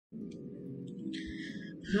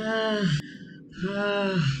This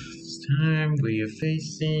time we are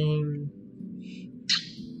facing.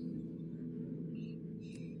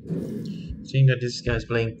 I think that this guy's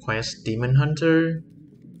playing Quest Demon Hunter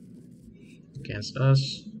against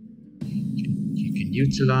us. You can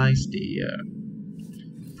utilize the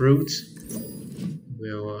brute.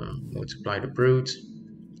 We'll multiply the brute.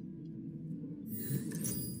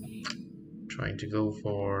 Trying to go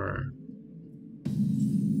for.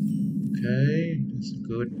 Okay, that's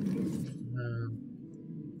good.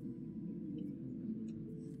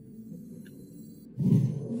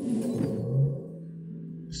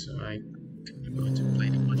 So I'm going to play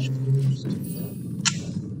the watch first.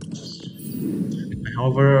 I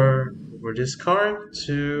hover over this card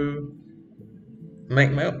to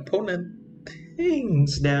make my opponent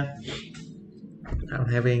thinks that I'm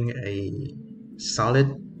having a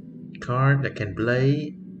solid card that can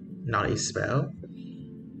play, not a spell.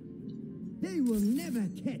 They will never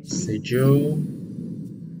catch Sigil.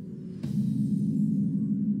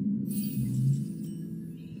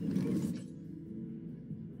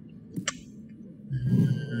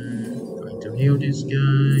 Going to heal this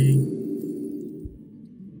guy.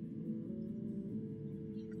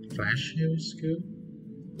 Flash heal is good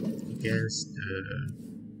against the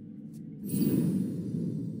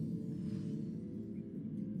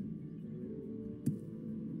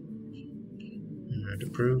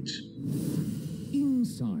brute.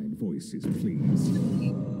 inside voices, please.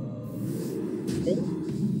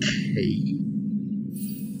 Okay.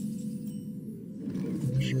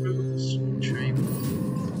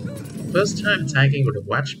 First time tagging with a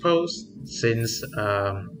watch post since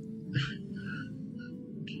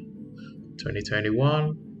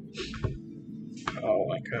 2021. Oh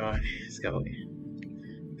my god, it's going.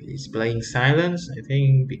 He's playing silence, I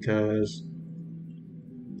think, because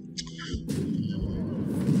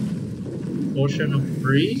portion of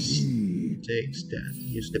freeze takes that.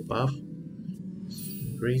 Use the buff.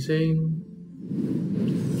 Freezing.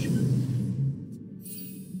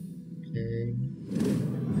 Okay.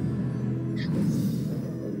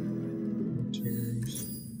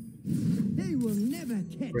 They will never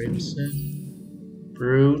catch Crimson.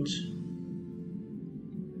 Brute.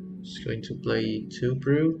 It's going to play 2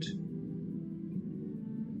 Brute.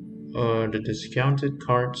 The discounted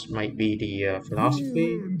cards might be the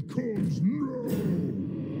Philosophy.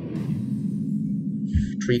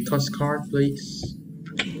 3 cost card, please.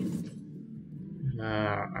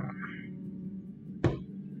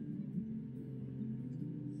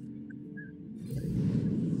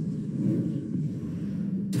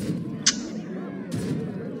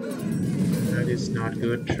 That is not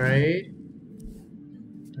good trade.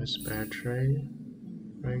 That's bad trade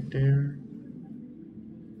right there.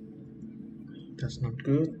 That's not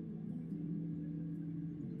good.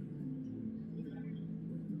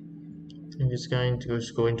 I think this guy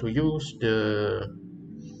is going to use the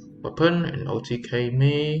weapon and OTK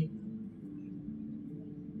me.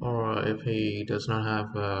 Or if he does not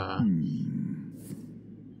have the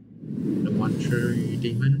 1-tree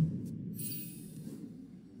demon.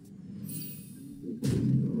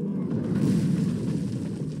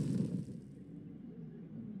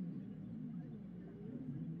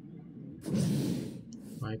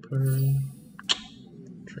 Viper,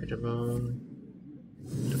 tradable,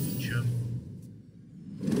 jump,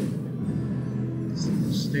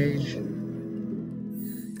 stage,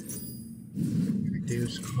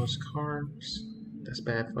 reduce cost cards. That's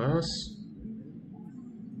bad for us.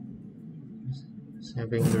 He's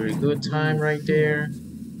having a very good time right there.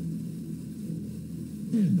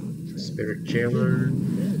 Spirit Jailer,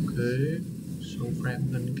 okay. So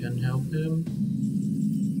Franklin can help him.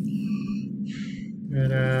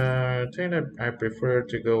 But I think that I prefer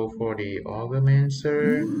to go for the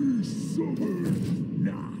Augmencer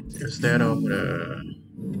instead of the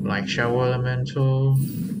Black Shower Elemental,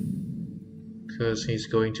 because he's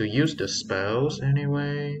going to use the spells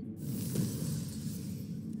anyway.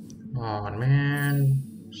 Oh man,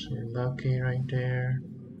 so lucky right there.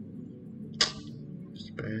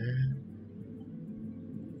 It's bad.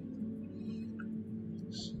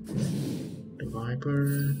 The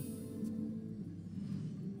Viper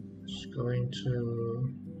is going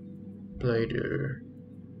to play the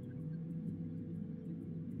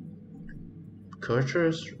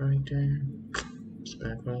Curtress right there. It's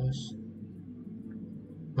bad for us.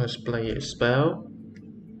 Let's play a spell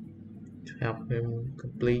to help him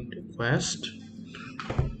complete the quest.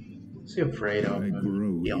 Is he afraid of the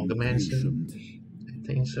Augmencer? I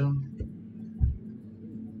think so.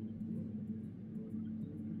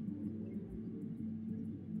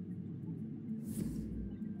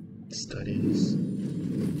 Studies.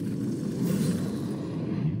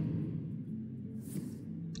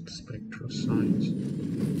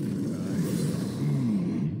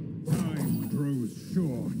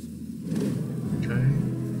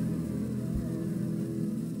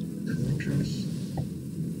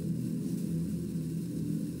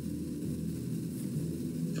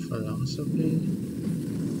 Philosophy.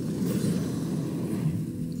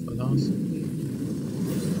 Philosophy.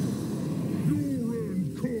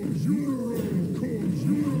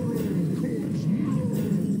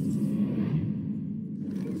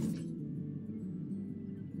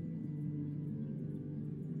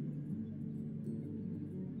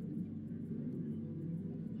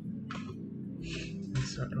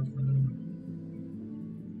 Sort of,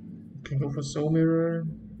 can go for Soul Mirror.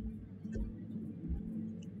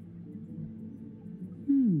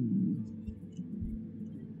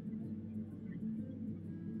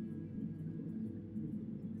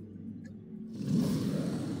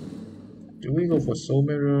 Do we go for Soul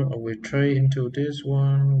Mirror or we trade into this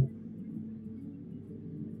one?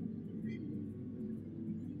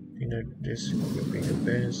 You know, this would be the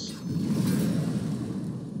best.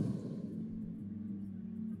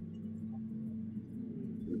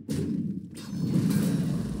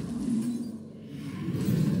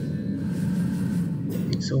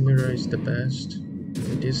 Soul Mirror is the best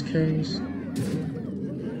in this case.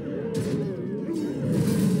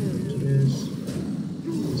 This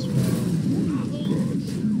one.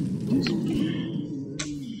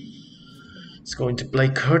 It's going to play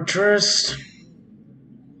Curtress.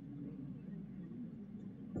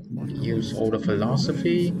 Use all the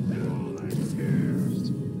philosophy.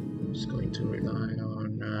 It's going to rely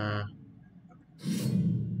on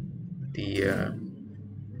the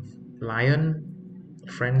Lion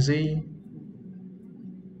Frenzy.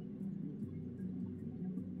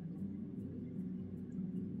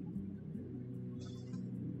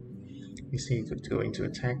 Is he going to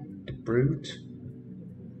attack the Brute?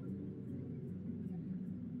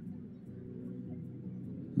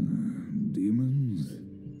 Demons?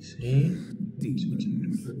 See?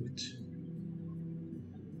 Demons. Brute.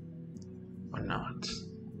 Or not?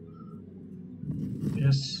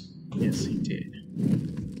 Yes. Yes, he did.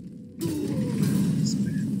 It's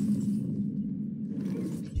bad.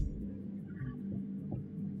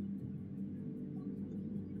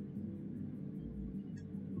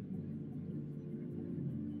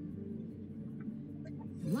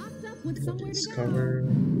 Locked up with somewhere to Discover. go.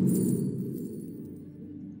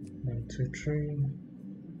 1, 2, 3.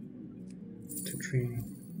 2, 3.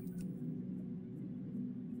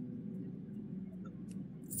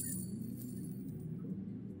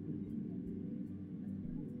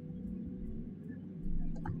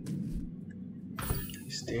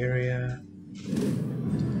 Hysteria.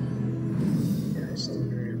 Yeah,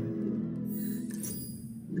 Hysteria.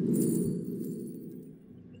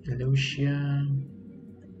 Lucia.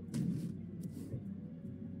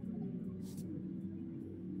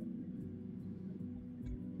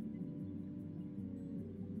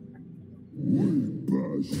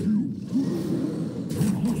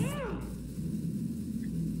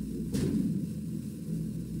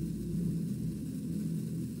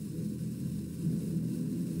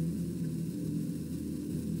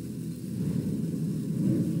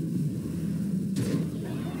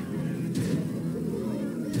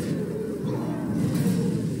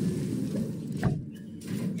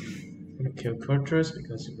 Kill Curtress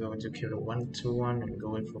because we're going to kill the 1/2/1 and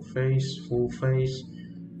going for face, full face.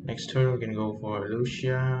 Next turn we can go for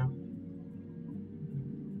Lucia.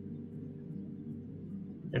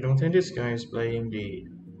 I don't think this guy is playing the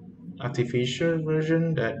artificial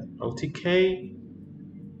version that OTK.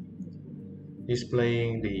 He's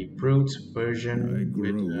playing the brute version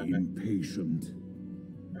with impatient.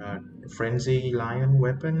 frenzy lion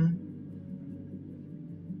weapon.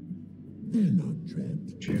 They're not trapped.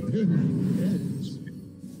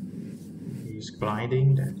 He's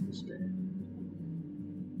gliding, that is bad.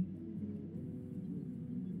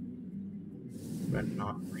 But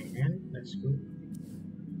not my hand, that's good.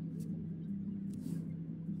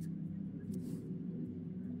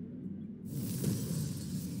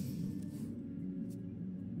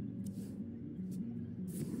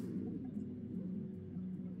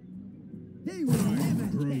 They will never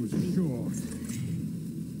catch me.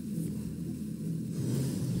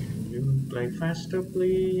 Can you play faster,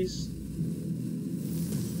 please?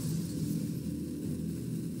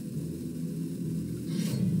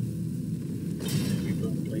 We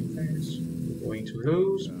don't play fast. We're going to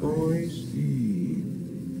lose, boys.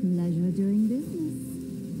 Pleasure doing business.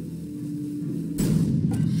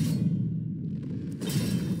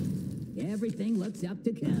 Everything looks up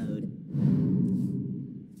to code.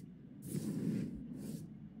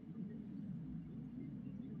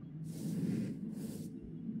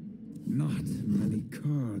 Not many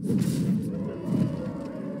cards.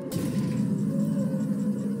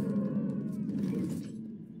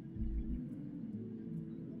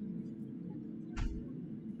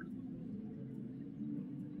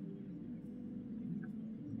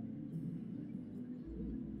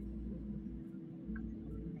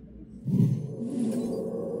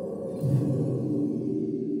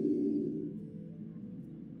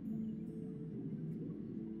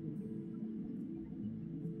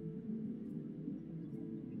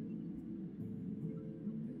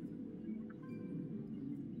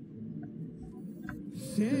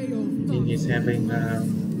 he's having Now.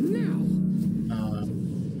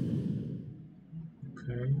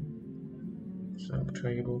 okay, some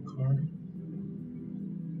tradable card.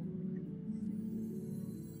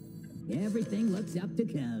 Everything looks up to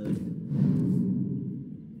code.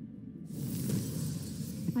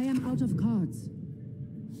 I am out of cards.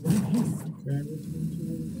 Okay.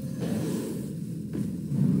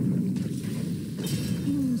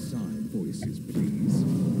 Inside voices, please.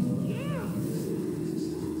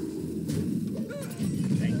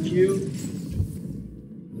 Thank you.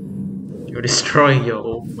 You're destroying your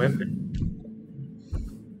own weapon.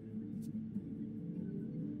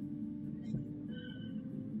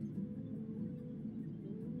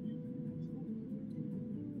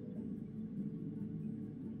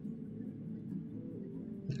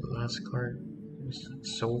 The last card is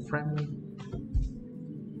so friendly.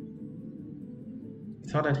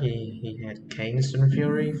 I thought that he had Kingston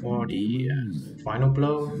Fury for the final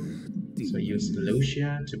blow, so I used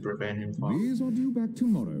Lucia to prevent him from These are due back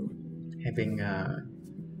tomorrow. having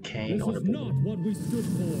Kane This on the is not board. what we stood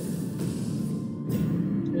for.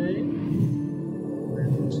 Okay.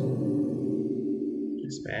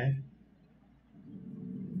 It's bad.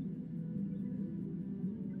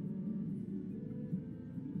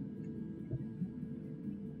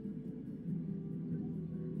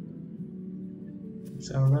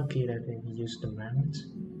 So lucky that they used the mount.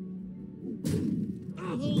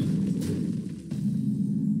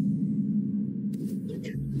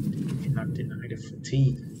 You cannot deny the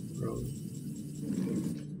fatigue, bro.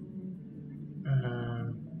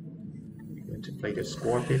 I'm going to play the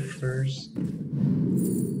Scorpion first.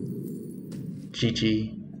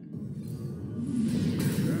 GG.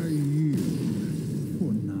 I yield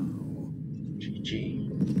for now. GG.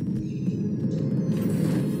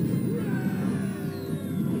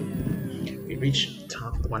 We reached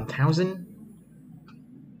top 1000.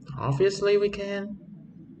 Obviously we can.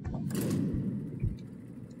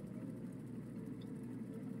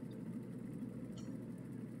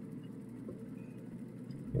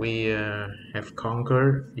 We have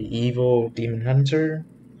conquered the evil demon hunter.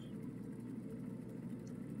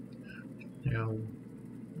 Now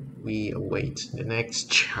we await the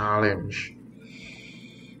next challenge.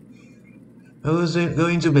 Who is it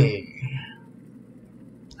going to be?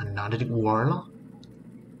 Another warlock?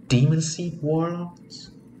 Demon Seed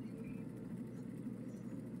warlocks?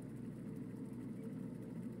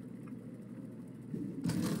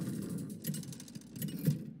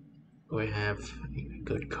 We have a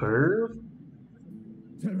good curve.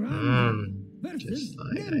 Just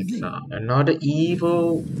like I thought. Another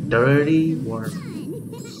evil, dirty warlock.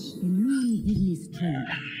 Alone give me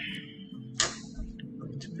strength.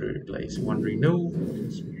 Going to replace one renew,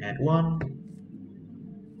 because we had one.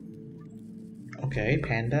 Okay,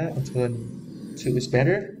 Panda on turn 2 is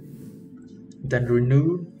better than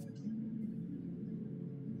renew.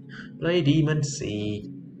 Play Demon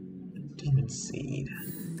Seed. Demon Seed.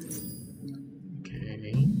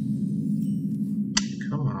 Okay.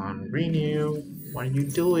 Come on, renew. What are you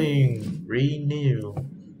doing? Renew.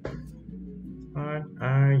 What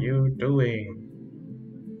are you doing?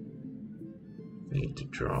 Need to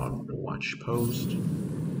draw the watch post.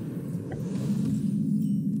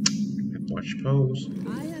 Watch post.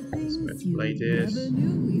 I have So things let's you play this. never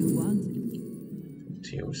knew you wanted.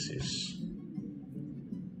 Theosis.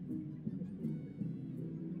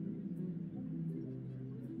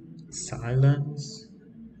 Silence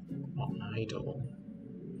or idle?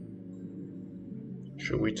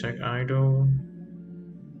 Should we take idle?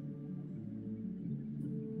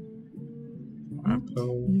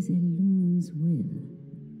 Apple. Is a loon's will.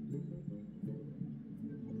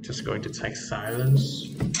 Just going to take silence.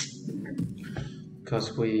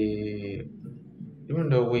 Because we, even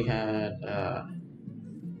though we had, I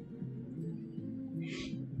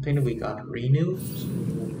think we got renew, so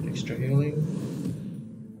we want extra healing.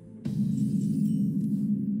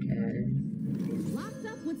 Okay. Locked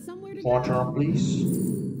up with somewhere to 4 drop, please.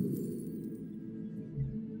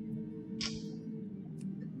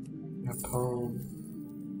 Apple.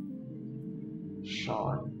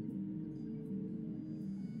 Shard.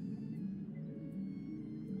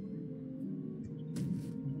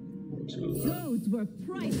 Those were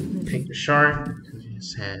priceless. Pick the shard. It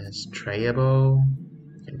has tradable.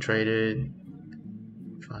 You can trade it.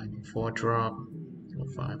 4 drop or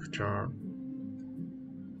 5 drop.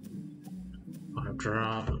 5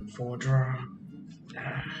 drop, 4 drop.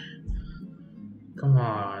 Come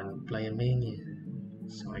on, play a minion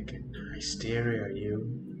so I can hysteria you.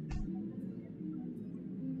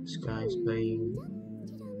 This guy's playing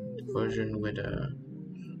the version with a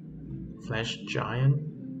flash giant.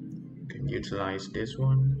 You can utilize this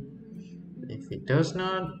one. If it does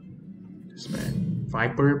not, spend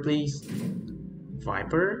Viper, please.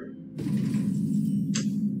 Viper.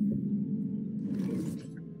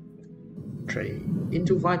 Trade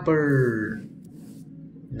into Viper.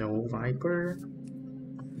 No Viper.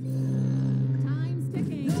 Time's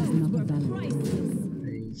ticking. Those were priceless.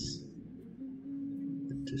 Please.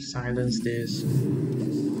 To silence this.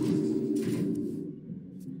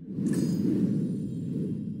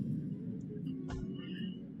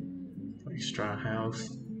 Extra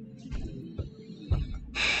health.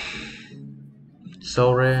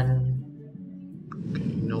 Soren. Okay,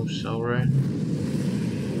 no Soren.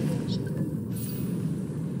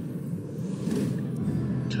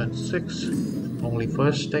 Turn 6. Only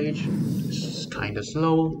first stage. This is kinda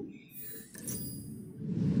slow.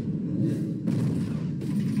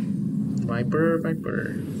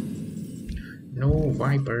 Viper. No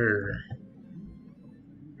Viper.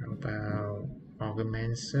 How about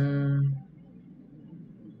Augmencer?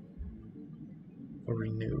 Or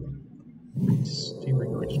Renew? I think we're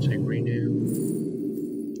going to take Renew.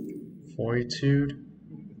 Fortitude.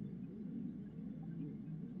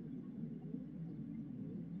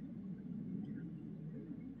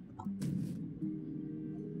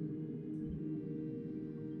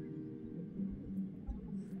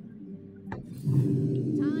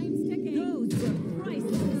 Time's ticking. Those were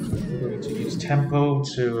priceless. We're going to use Tempo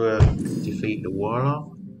to defeat the Warlock.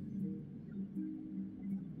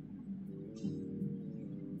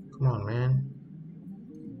 Come on, man.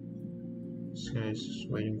 This guy's just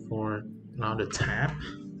waiting for another tap.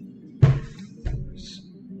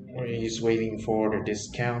 Or he's waiting for the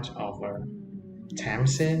discount of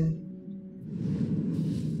Tamsin.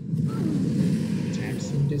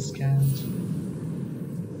 Tamsin discount.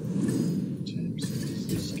 Tamsin is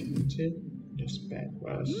discounted. This bad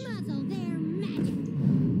was. Muzzle their magic.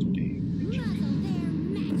 Okay.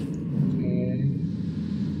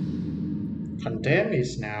 Condemn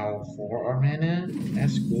is now 4 mana.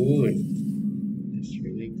 That's good. That's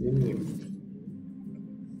really good.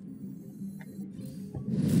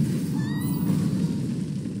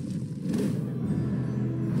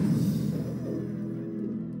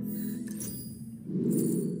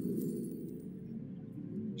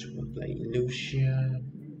 Play Lucia.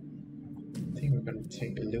 I think we're gonna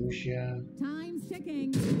take Lucia. Time's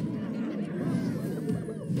ticking.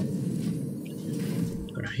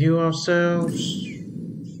 Gonna heal ourselves.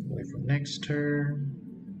 Wait for next turn.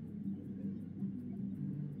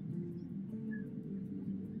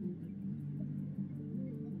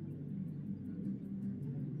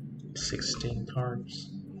 $16 cards.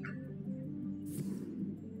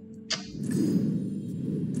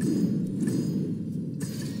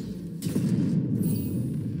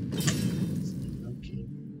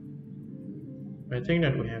 I think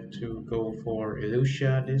that we have to go for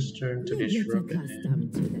Elucia this turn to disrupt it.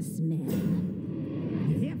 Accustomed to the smell.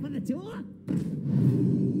 You here for the tour?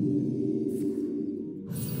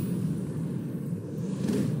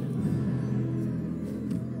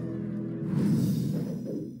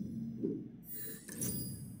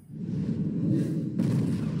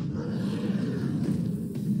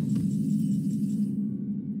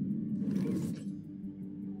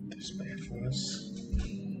 This bad for us.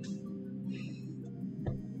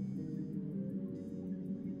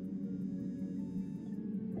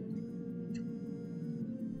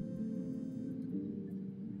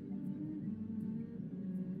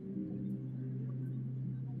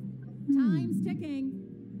 Time's ticking.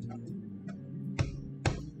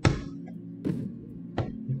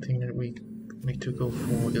 I think that we need to go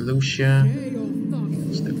for Elucia.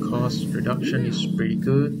 The cost reduction is pretty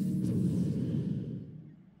good.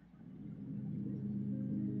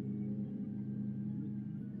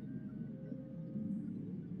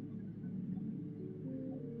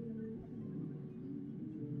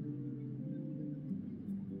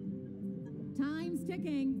 Time's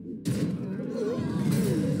ticking.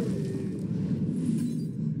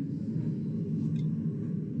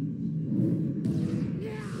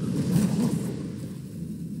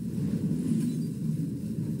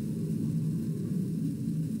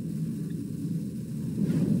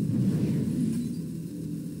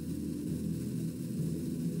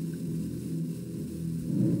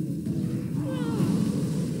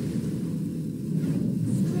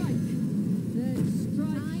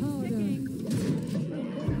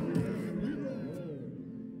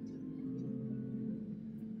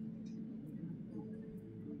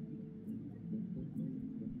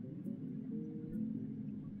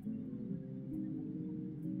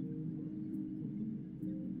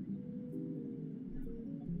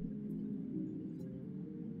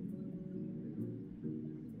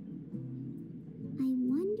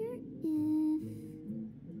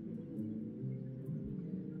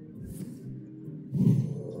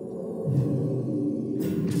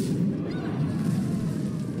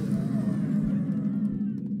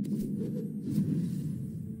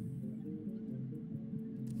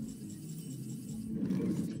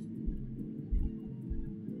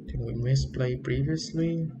 misplay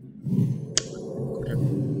previously. Could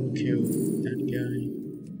have killed that guy.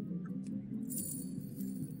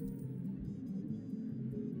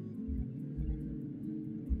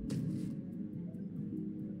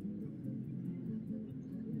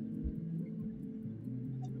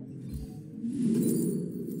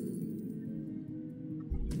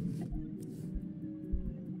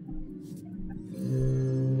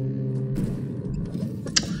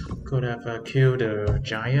 Could have killed the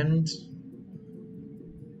giant.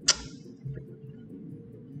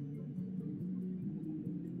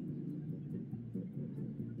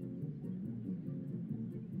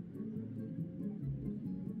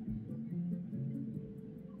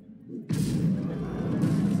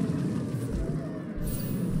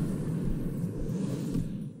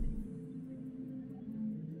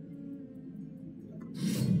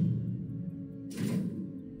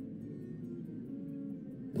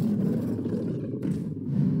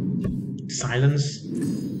 Silence.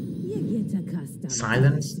 You get accustomed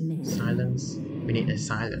Silence. to the smell. Silence. We need a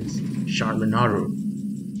silence. Shard Minoru.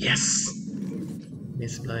 Yes.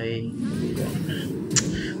 Misplay.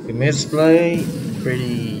 We misplay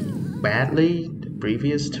pretty badly the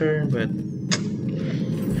previous turn, but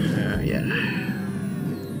yeah.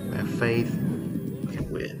 I have faith we can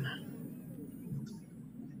win.